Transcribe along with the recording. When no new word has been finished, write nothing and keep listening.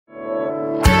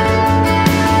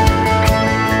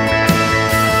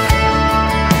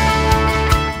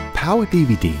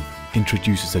PowerDVD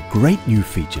introduces a great new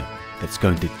feature that's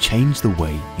going to change the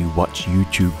way you watch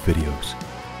YouTube videos.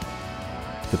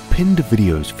 The Pinned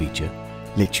Videos feature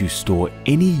lets you store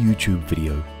any YouTube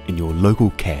video in your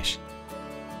local cache.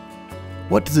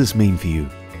 What does this mean for you?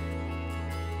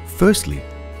 Firstly,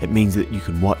 it means that you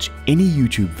can watch any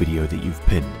YouTube video that you've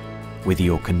pinned, whether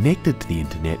you're connected to the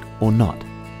internet or not,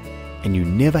 and you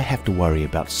never have to worry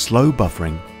about slow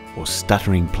buffering or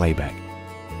stuttering playback.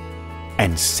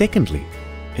 And secondly,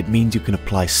 it means you can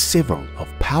apply several of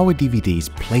PowerDVD's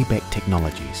playback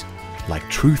technologies like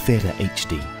True Theater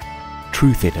HD,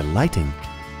 True Theater Lighting,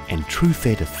 and True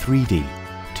Theater 3D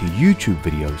to YouTube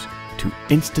videos to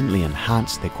instantly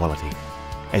enhance their quality,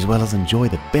 as well as enjoy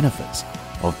the benefits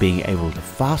of being able to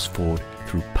fast forward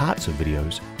through parts of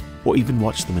videos or even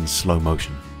watch them in slow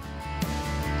motion.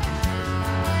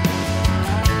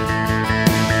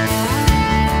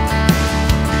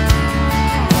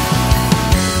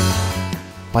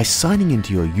 By signing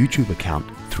into your YouTube account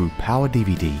through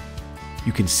PowerDVD,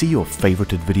 you can see your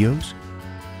favorited videos,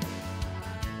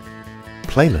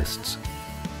 playlists,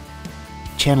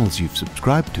 channels you've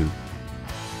subscribed to,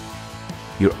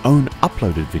 your own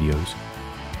uploaded videos,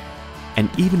 and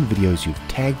even videos you've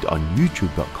tagged on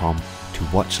youtube.com to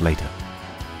watch later.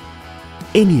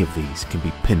 Any of these can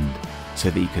be pinned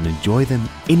so that you can enjoy them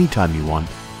anytime you want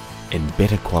in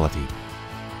better quality.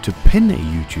 To pin a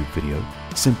YouTube video,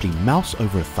 simply mouse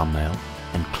over a thumbnail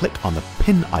and click on the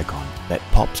pin icon that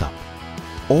pops up.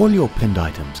 All your pinned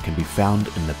items can be found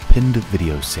in the Pinned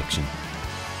Videos section.